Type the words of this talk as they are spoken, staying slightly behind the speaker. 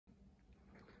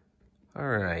All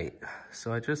right,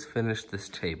 so I just finished this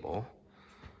table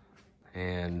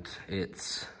and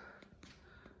it's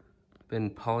been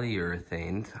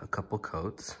polyurethaned a couple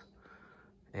coats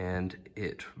and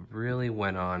it really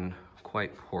went on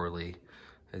quite poorly.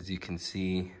 As you can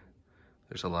see,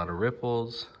 there's a lot of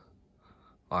ripples,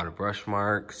 a lot of brush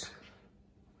marks,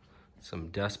 some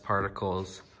dust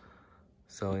particles.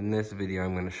 So in this video,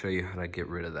 I'm going to show you how to get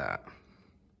rid of that.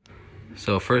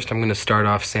 So first I'm going to start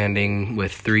off sanding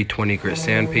with 320 grit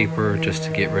sandpaper just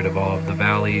to get rid of all of the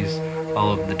valleys,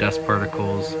 all of the dust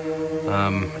particles,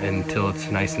 until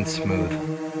it's nice and smooth.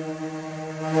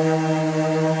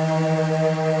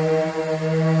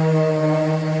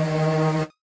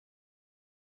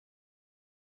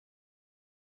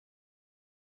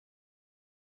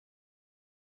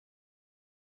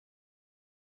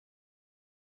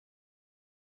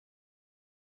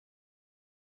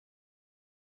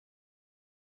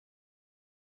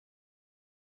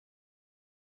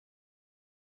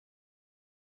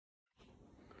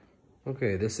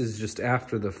 Okay, this is just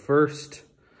after the first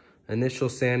initial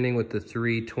sanding with the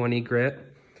 320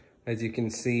 grit. As you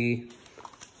can see,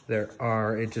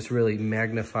 it just really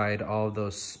magnified all of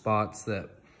those spots that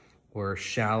were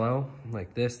shallow,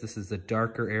 like this. This is the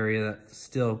darker area that's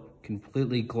still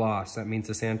completely gloss. That means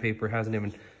the sandpaper hasn't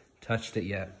even touched it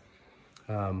yet.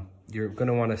 You're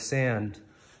gonna wanna sand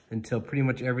until pretty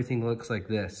much everything looks like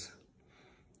this.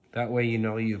 That way you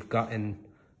know you've gotten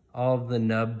all of the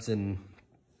nubs and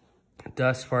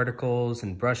dust particles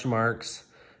and brush marks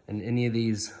and any of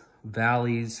these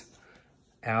valleys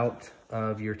out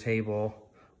of your table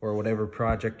or whatever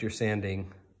project you're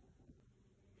sanding.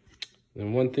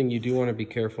 And one thing you do want to be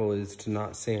careful is to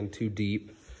not sand too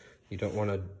deep. You don't want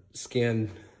to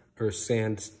sand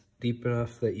deep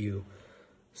enough that you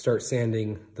start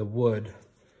sanding the wood.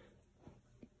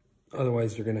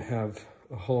 Otherwise you're going to have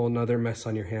a whole nother mess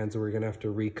on your hands where you're going to have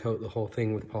to recoat the whole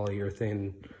thing with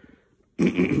polyurethane.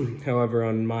 However,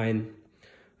 on mine,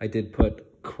 I did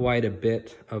put quite a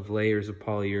bit of layers of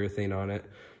polyurethane on it,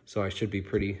 so I should be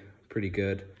pretty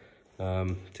good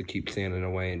to keep sanding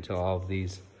away until all of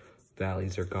these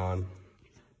valleys are gone.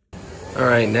 All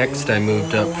right, next I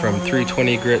moved up from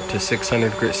 320 grit to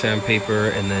 600 grit sandpaper,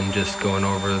 and then just going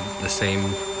over the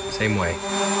same way.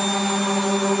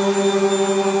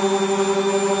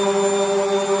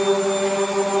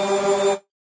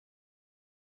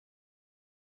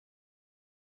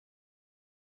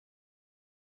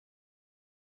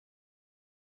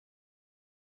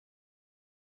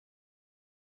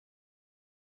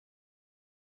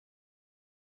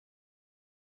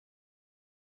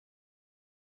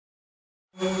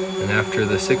 And after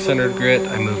the 600 grit,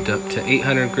 I moved up to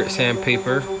 800 grit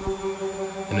sandpaper.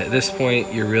 And at this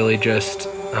point, you're really just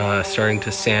starting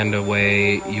to sand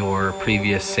away your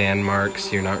previous sand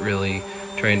marks. You're not really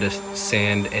trying to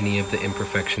sand any of the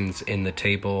imperfections in the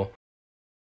table.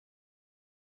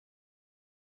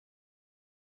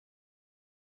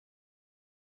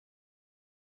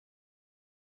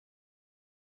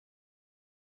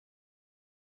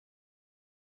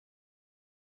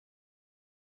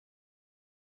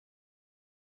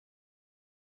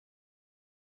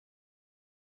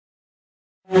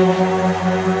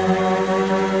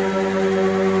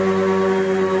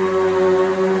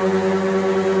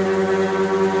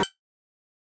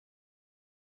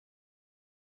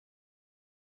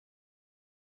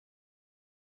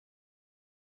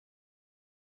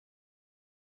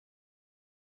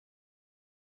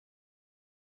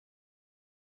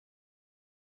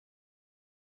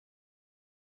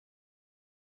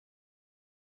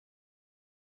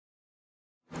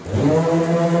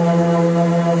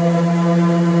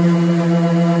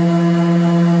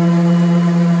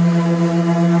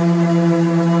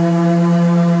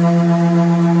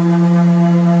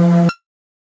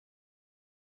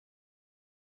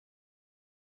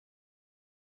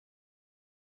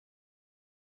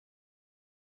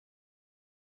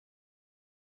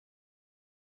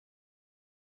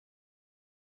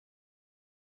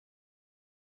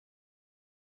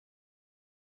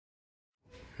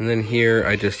 And then here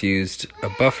I just used a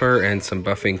buffer and some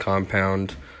buffing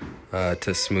compound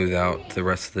to smooth out the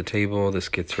rest of the table. This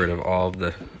gets rid of all of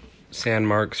the sand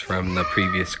marks from the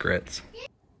previous grits.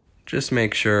 Just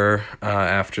make sure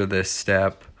after this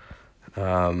step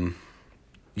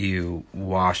you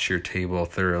wash your table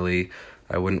thoroughly.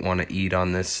 I wouldn't want to eat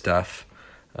on this stuff.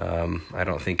 I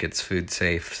don't think it's food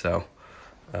safe, so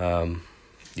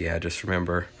yeah, just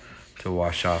remember to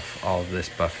wash off all of this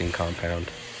buffing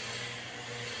compound.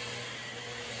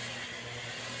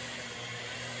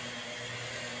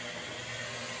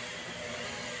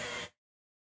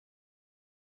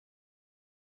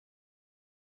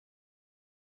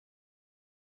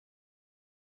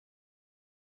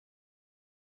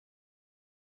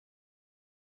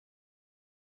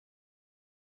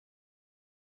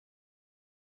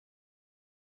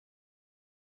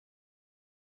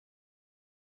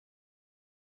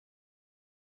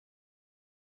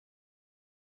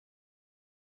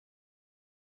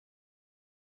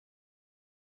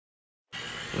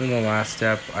 And then the last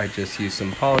step, I just use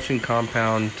some polishing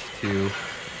compound to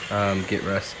get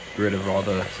rid of all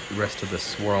the rest of the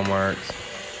swirl marks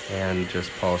and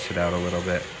just polish it out a little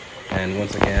bit. And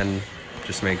once again,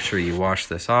 just make sure you wash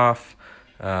this off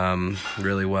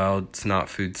really well. It's not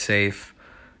food safe,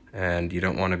 and you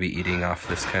don't want to be eating off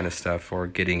this kind of stuff or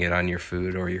getting it on your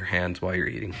food or your hands while you're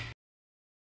eating.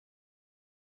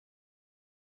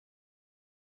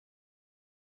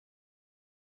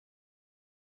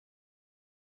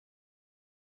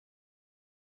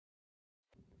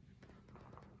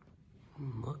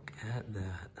 Look at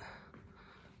that.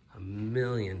 A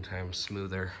million times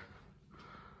smoother.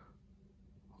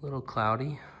 A little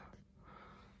cloudy,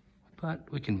 but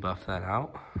we can buff that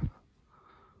out.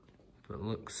 But it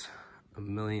looks a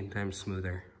million times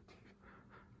smoother.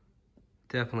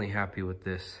 Definitely happy with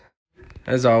this.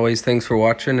 As always, thanks for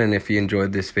watching, and if you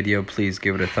enjoyed this video, please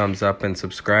give it a thumbs up and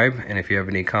subscribe. And if you have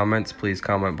any comments, please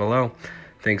comment below.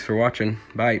 Thanks for watching.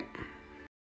 Bye.